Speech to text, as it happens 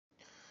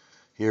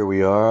Here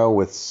we are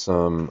with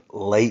some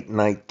late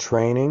night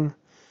training.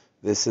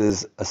 This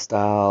is a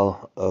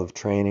style of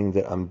training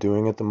that I'm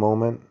doing at the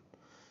moment.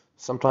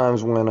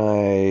 Sometimes when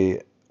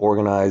I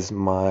organize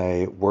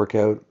my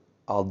workout,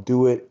 I'll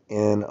do it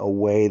in a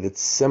way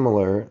that's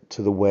similar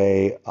to the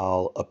way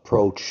I'll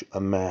approach a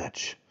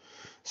match.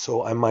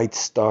 So I might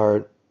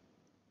start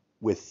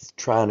with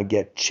trying to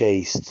get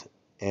chased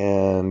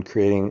and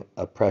creating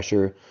a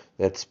pressure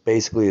that's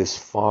basically as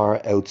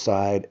far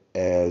outside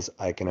as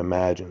I can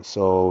imagine.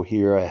 So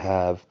here I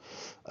have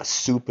a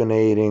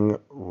supinating,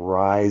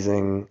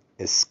 rising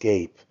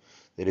escape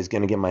that is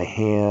going to get my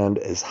hand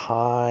as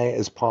high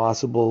as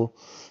possible.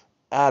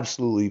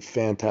 Absolutely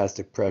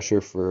fantastic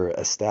pressure for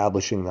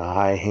establishing the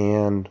high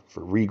hand,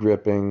 for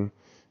regripping,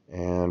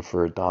 and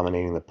for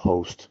dominating the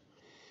post.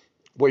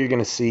 What you're going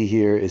to see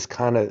here is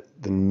kind of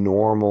the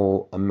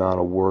normal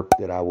amount of work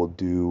that I will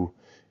do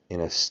in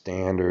a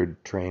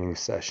standard training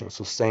session.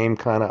 So same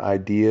kind of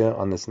idea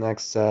on this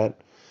next set.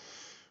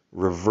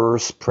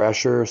 Reverse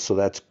pressure, so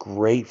that's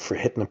great for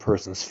hitting a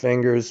person's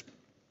fingers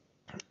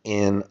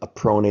in a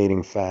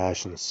pronating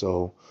fashion.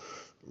 So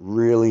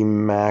really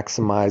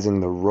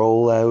maximizing the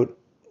rollout.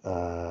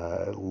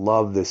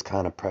 Love this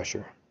kind of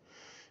pressure.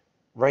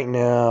 Right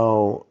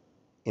now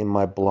in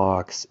my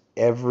blocks,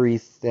 every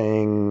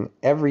time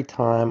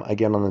I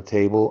get on the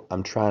table,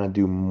 I'm trying to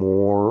do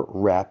more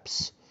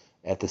reps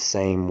at the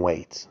same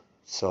weight.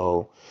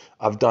 So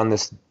I've done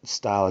this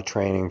style of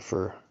training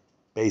for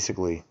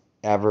basically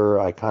ever.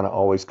 I kind of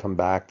always come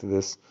back to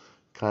this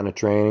kind of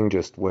training,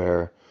 just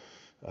where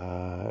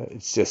it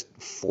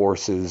just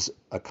forces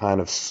a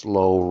kind of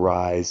slow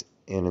rise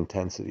in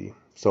intensity.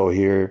 So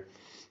here,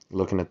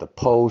 looking at the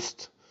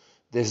post,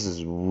 this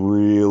is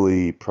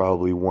really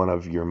probably one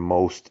of your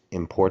most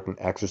important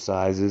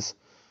exercises.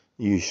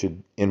 You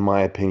should, in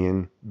my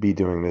opinion, be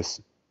doing this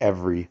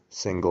every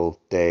single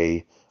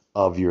day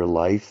of your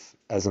life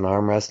as an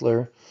arm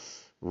wrestler.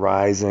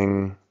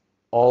 Rising,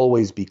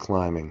 always be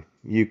climbing.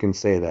 You can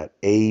say that.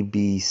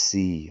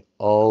 ABC,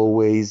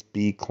 always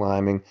be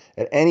climbing.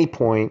 At any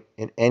point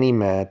in any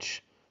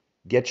match,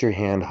 get your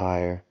hand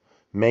higher,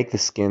 make the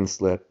skin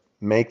slip,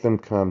 make them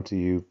come to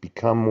you,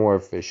 become more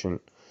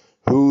efficient.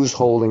 Who's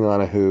holding on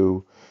to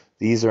who?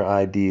 These are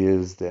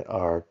ideas that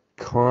are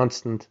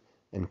constant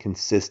and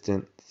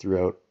consistent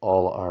throughout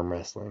all arm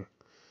wrestling.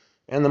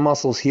 And the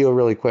muscles heal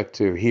really quick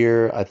too.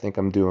 Here, I think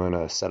I'm doing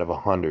a set of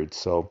 100.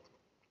 So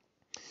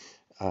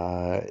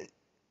uh,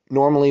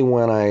 normally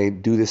when I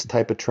do this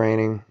type of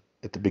training,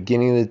 at the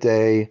beginning of the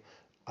day,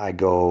 I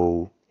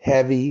go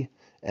heavy.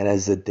 And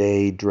as the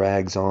day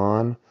drags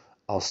on,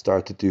 I'll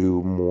start to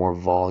do more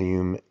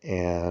volume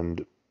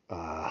and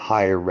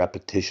higher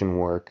repetition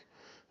work.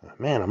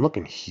 Man, I'm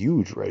looking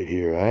huge right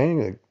here.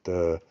 Like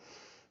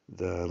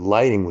the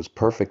lighting was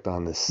perfect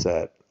on this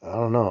set. I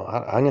don't know.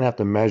 I'm gonna have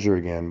to measure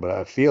again, but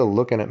I feel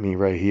looking at me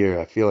right here,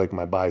 I feel like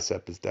my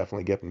bicep is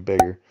definitely getting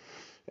bigger.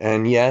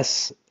 And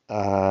yes,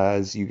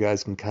 as you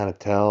guys can kind of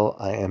tell,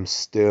 I am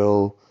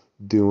still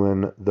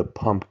doing the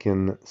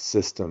pumpkin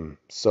system.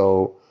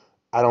 So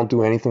I don't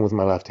do anything with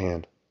my left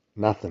hand.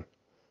 Nothing.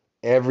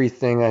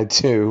 Everything I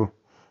do,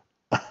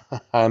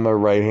 I'm a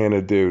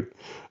right-handed dude.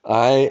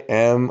 I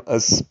am a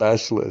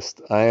specialist.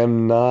 I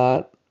am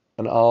not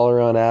an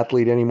all-around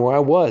athlete anymore. I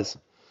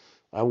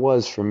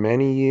was for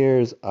many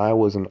years. I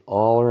was an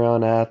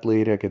all-around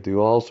athlete. I could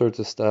do all sorts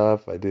of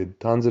stuff. I did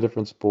tons of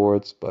different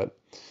sports, but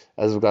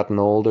as I've gotten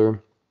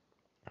older,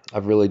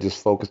 I've really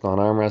just focused on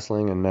arm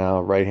wrestling and now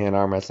right-hand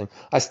arm wrestling.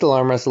 I still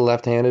arm wrestle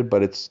left-handed,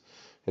 but it's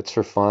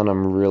for fun.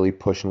 I'm really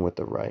pushing with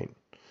the right.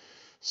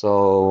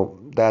 So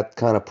that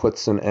kind of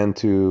puts an end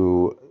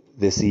to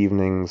this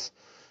evening's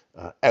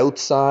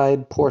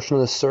outside portion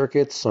of the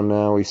circuit. So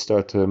now we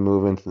start to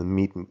move into the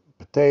meat and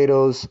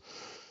potatoes,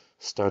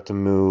 start to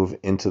move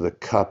into the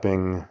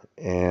cupping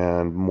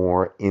and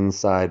more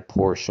inside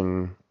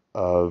portion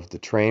of the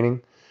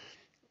training.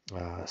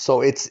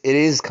 So it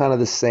is kind of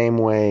the same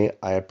way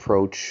I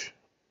approach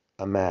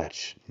a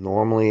match.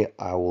 Normally,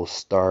 I will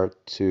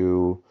start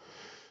to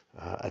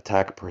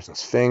attack a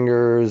person's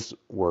fingers,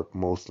 work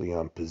mostly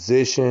on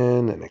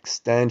position and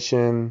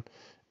extension,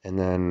 and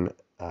then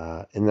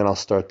I'll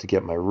start to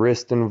get my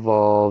wrist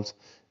involved.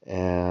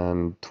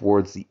 And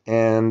towards the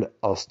end,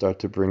 I'll start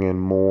to bring in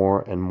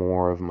more and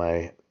more of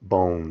my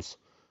bones.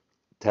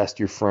 Test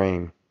your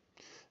frame.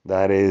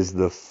 That is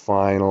the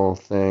final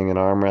thing in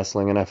arm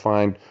wrestling. And I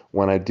find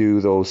when I do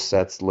those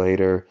sets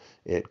later,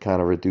 it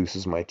kind of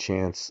reduces my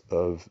chance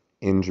of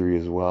injury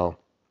as well.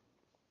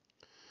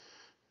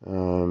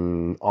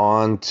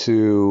 On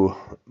to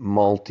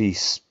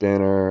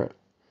multi-spinner.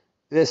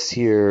 This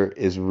here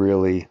is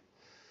really,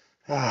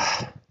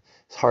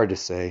 it's hard to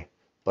say,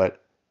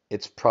 but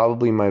it's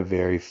probably my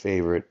very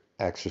favorite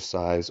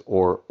exercise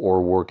or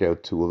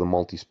workout tool, the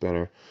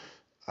multi-spinner.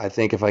 I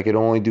think if I could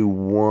only do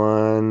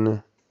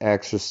one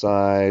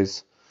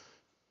exercise,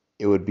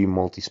 it would be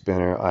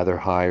multi-spinner, either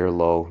high or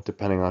low,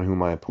 depending on who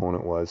my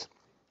opponent was.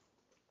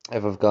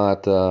 If I've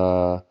got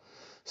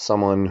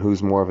someone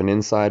who's more of an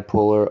inside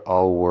puller,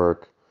 I'll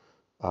work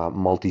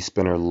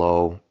multi-spinner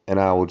low and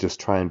I will just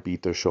try and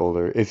beat their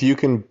shoulder. If you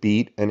can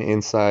beat an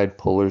inside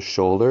puller's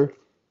shoulder,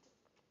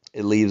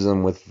 it leaves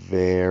them with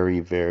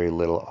very, very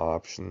little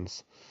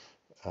options,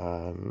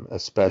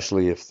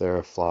 especially if they're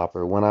a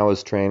flopper. When I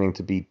was training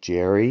to beat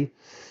Jerry,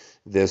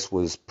 this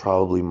was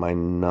probably my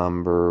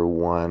number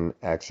one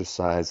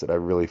exercise that I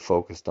really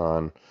focused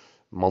on.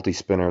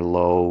 Multi-spinner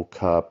low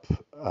cup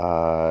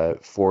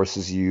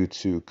forces you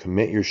to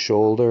commit your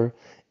shoulder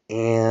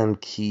and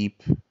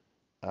keep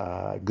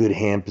good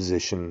hand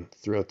position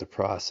throughout the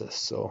process.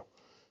 So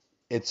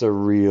it's a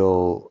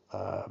real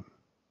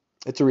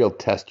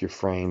test your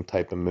frame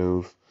type of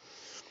move.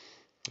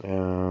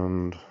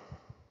 And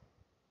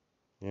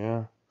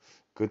yeah,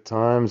 good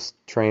times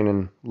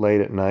training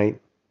late at night,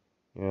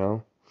 you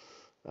know.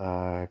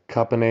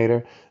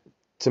 Cupinator.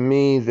 To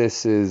me,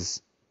 this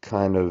is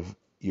kind of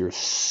your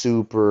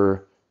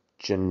super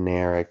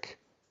generic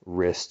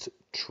wrist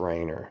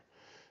trainer.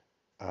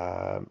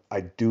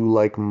 I do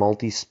like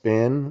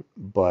multi-spin,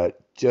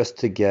 but just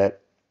to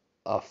get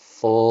a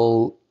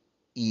full,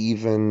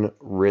 even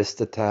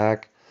wrist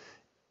attack,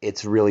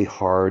 it's really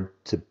hard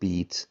to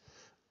beat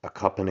a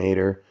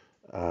cupinator,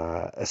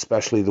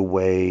 especially the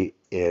way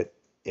it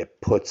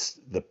puts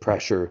the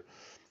pressure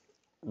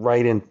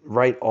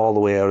right all the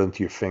way out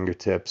into your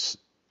fingertips.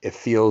 It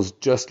feels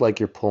just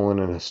like you're pulling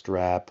in a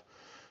strap,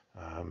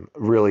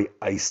 really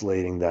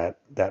isolating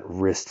that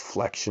wrist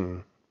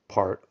flexion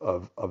part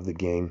of the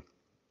game.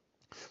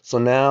 So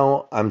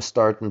now I'm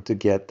starting to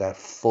get that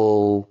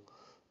full,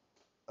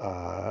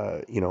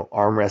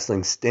 arm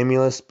wrestling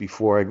stimulus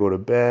before I go to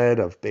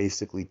bed. I've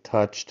basically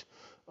touched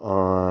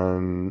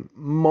on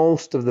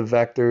most of the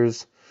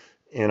vectors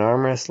in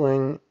arm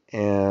wrestling,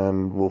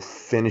 and we'll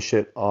finish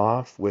it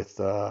off with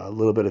a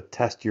little bit of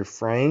test your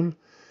frame,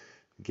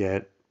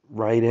 get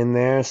right in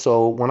there.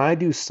 So when I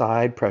do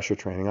side pressure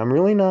training, I'm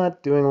really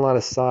not doing a lot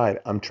of side.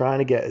 I'm trying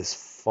to get as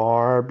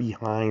far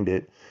behind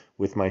it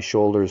with my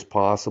shoulder as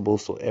possible,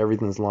 so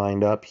everything's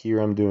lined up. Here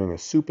I'm doing a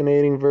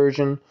supinating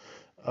version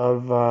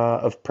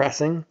of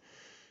pressing.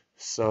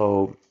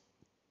 So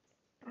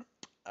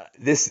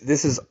this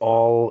is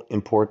all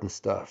important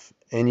stuff,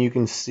 and you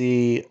can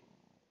see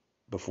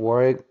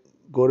before I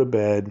go to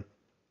bed,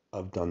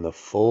 I've done the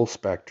full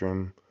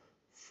spectrum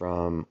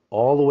from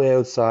all the way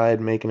outside,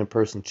 making a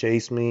person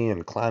chase me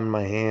and climbing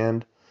my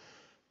hand,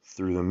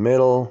 through the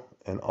middle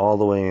and all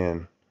the way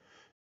in.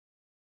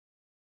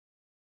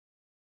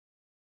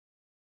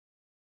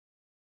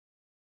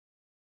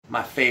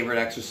 My favorite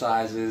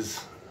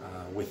exercises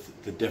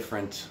with the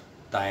different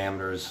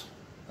diameters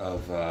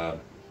of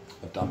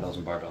dumbbells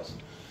and barbells.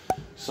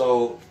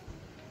 So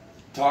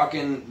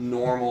talking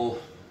normal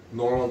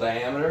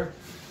diameter,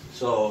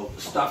 so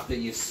stuff that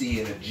you see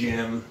in a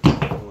gym,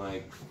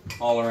 like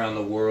all around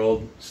the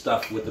world,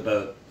 stuff with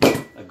about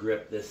a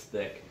grip this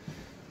thick.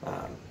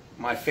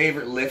 My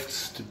favorite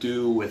lifts to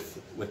do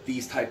with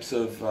these type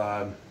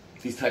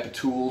of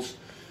tools: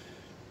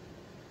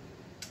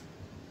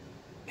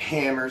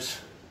 hammers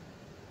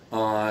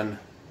on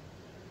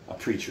a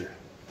preacher.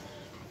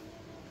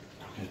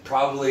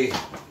 Probably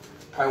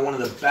one of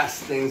the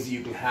best things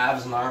you can have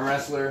as an arm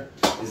wrestler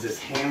is this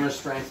hammer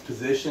strength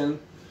position.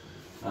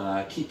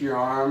 Keep your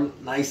arm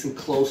nice and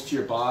close to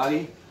your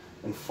body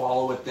and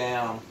follow it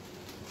down,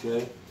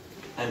 okay,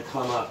 and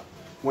come up.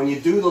 When you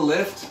do the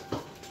lift,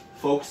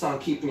 focus on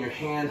keeping your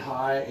hand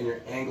high and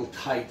your angle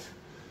tight.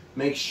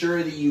 Make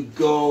sure that you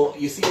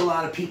see a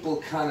lot of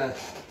people kind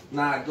of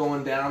not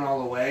going down all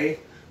the way,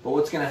 but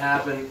what's going to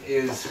happen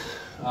is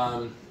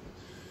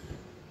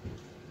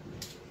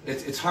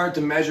it's hard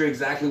to measure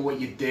exactly what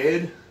you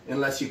did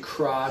unless you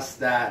cross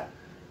that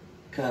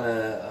kind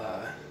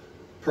of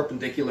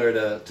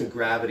perpendicular to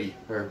gravity,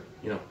 or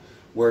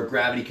where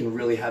gravity can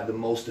really have the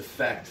most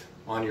effect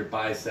on your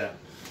bicep.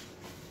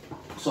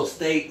 So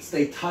stay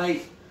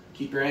tight,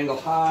 keep your angle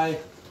high,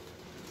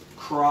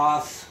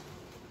 cross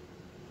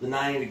the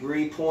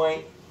 90-degree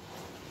point,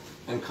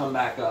 and come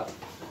back up.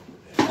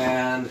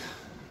 And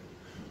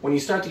when you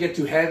start to get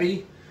too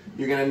heavy,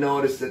 you're going to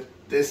notice that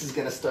this is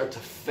going to start to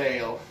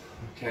fail,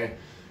 okay?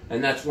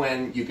 And that's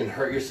when you can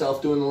hurt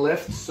yourself doing the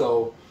lift.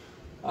 So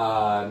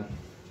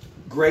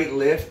great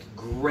lift,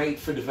 great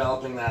for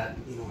developing that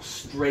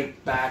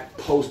straight back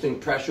posting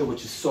pressure,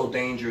 which is so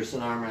dangerous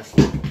in arm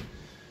wrestling.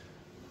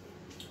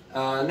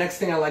 Next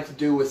thing I like to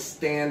do with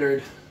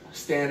standard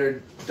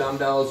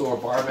dumbbells or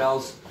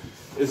barbells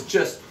is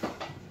just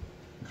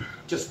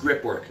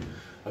grip work.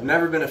 I've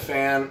never been a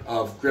fan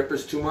of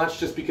grippers too much,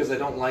 just because I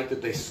don't like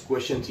that they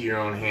squish into your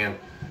own hand.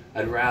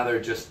 I'd rather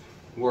just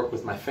work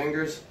with my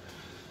fingers.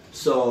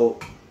 So,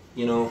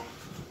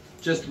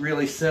 just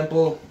really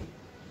simple,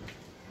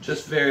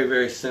 just very,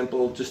 very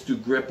simple. Just do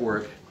grip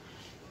work,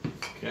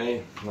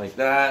 okay, like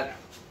that.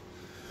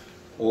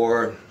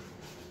 Or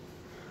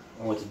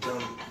with the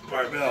dumb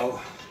barbell,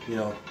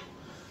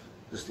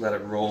 just let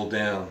it roll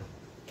down.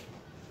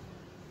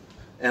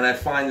 And I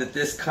find that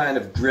this kind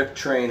of grip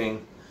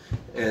training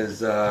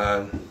is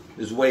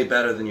way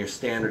better than your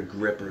standard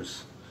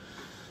grippers.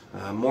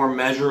 More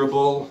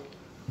measurable,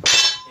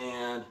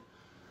 and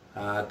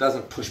It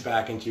doesn't push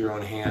back into your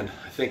own hand.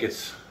 I think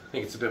it's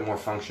a bit more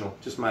functional,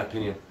 just my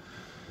opinion.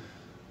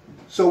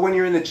 So when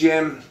you're in the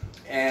gym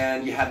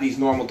and you have these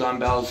normal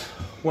dumbbells,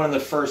 one of the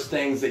first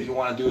things that you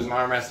want to do as an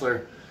arm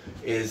wrestler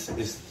is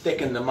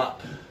thicken them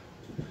up.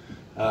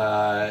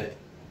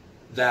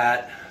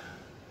 That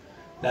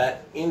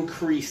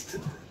increased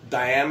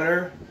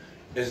diameter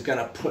is going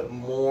to put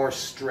more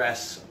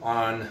stress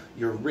on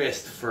your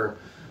wrist for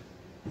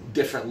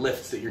different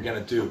lifts that you're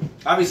going to do.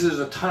 Obviously there's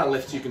a ton of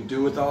lifts you can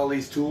do with all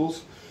these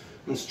tools.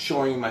 I'm just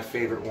showing you my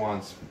favorite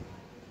ones.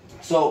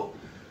 So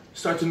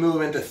start to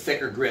move into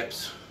thicker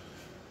grips.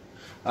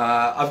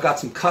 I've got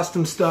some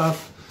custom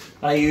stuff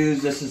I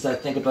use. This is, I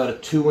think, about a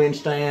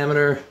 2-inch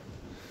diameter.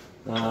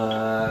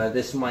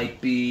 This might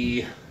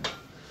be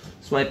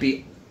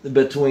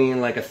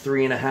between like a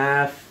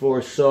 3.5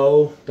 or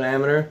so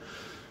diameter.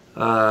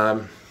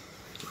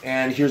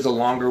 And here's a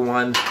longer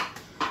one,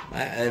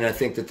 and I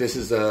think that this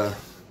is a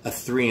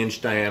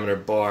 3-inch diameter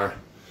bar.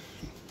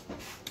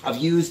 I've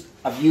used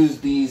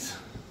these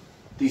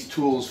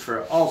tools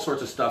for all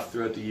sorts of stuff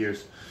throughout the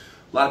years.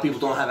 A lot of people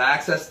don't have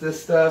access to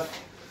this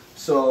stuff,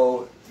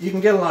 so you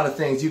can get a lot of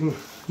things. You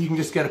can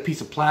just get a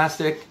piece of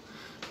plastic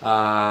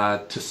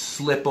to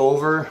slip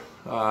over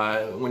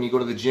when you go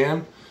to the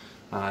gym,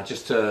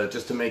 just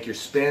to make your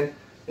spin.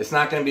 It's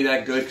not going to be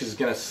that good because it's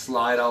going to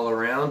slide all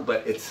around,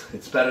 but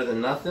it's better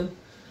than nothing.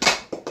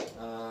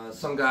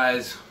 Some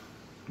guys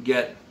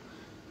get,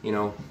 you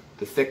know,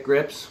 the thick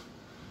grips.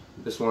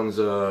 This one's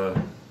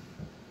a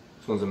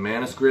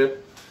Manus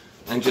grip,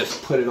 and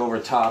just put it over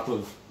top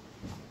of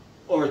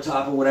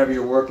whatever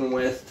you're working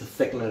with to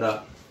thicken it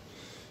up.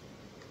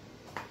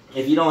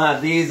 If you don't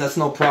have these, that's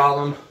no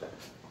problem.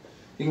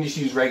 You can just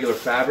use regular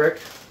fabric,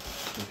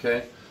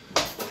 okay,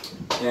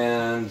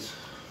 and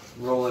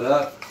roll it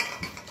up.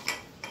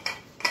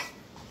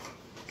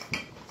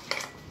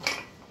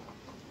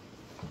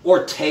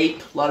 Or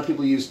tape. A lot of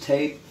people use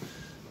tape,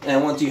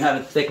 and once you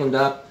have it thickened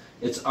up,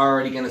 it's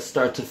already going to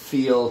start to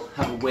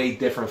have a way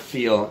different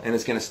feel, and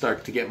it's going to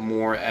start to get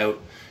more out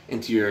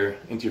into your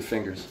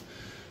fingers.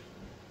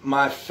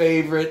 My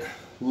favorite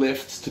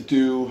lifts to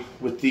do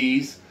with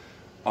these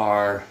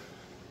are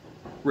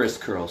wrist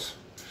curls.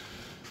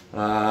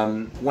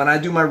 When I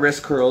do my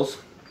wrist curls,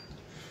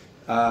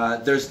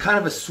 there's kind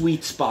of a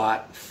sweet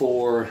spot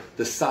for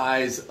the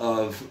size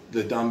of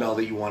the dumbbell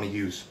that you want to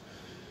use.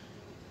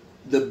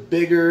 The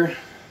bigger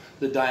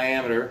the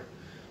diameter,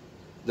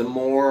 the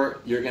more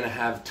you're going to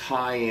have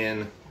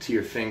tie-in to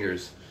your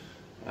fingers.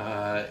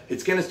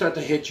 It's going to start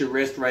to hit your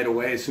wrist right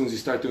away as soon as you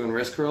start doing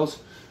wrist curls,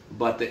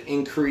 but the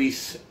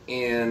increase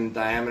in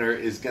diameter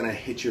is going to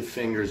hit your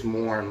fingers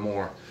more and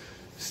more.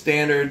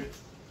 Standard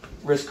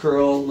wrist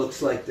curl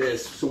looks like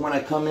this. So when I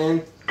come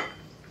in,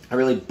 I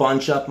really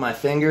bunch up my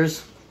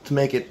fingers to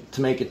make it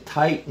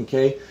tight,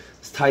 okay?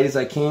 As tight as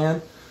I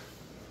can.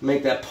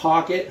 Make that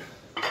pocket.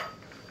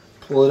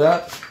 Pull it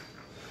up.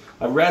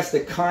 I rest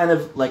it kind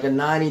of like a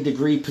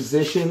 90-degree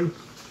position.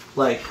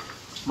 Like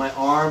my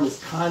arm is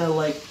kind of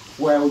like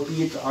where I would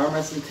be at the arm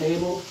wrestling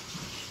table.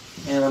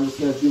 And I'm just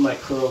going to do my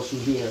curls from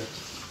here.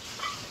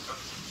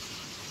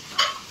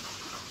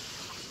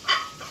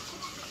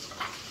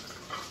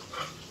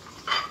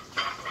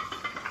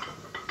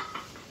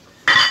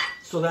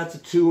 So that's a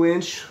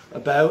 2-inch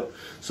about.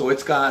 So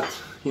it's got,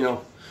 you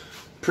know,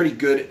 pretty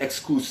good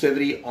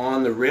exclusivity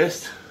on the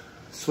wrist.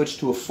 Switch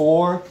to a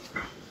 4.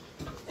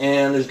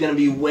 And there's going to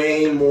be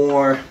way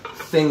more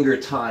finger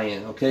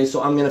tie-in, okay?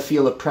 So I'm going to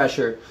feel the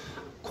pressure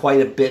quite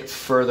a bit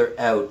further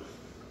out.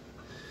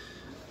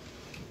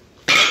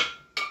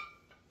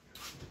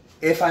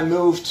 If I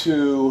move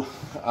to,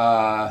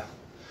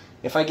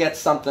 if I get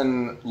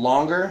something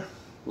longer,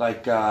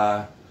 like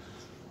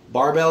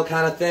barbell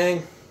kind of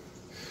thing,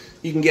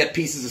 you can get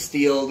pieces of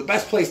steel. The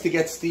best place to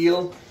get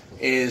steel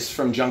is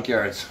from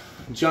junkyards.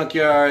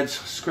 Junkyards,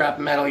 scrap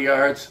metal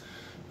yards,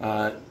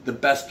 the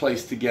best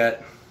place to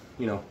get,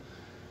 you know,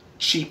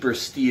 cheaper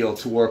steel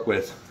to work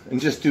with,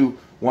 and just do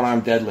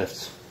one-arm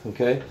deadlifts,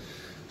 okay?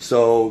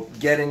 So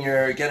get in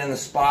the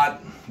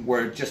spot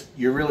where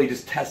you're really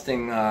just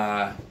testing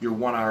your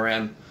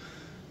 1RM.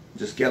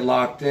 Just get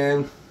locked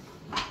in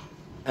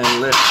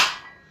and lift,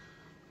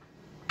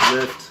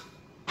 lift,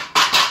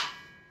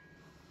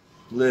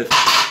 lift.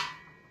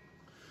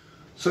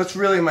 So that's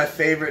really my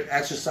favorite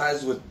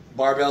exercises with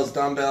barbells,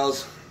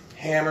 dumbbells,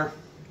 hammer,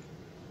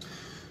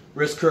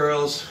 wrist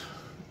curls,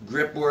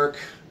 grip work,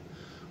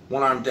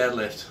 one-arm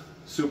deadlift.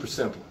 Super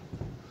simple.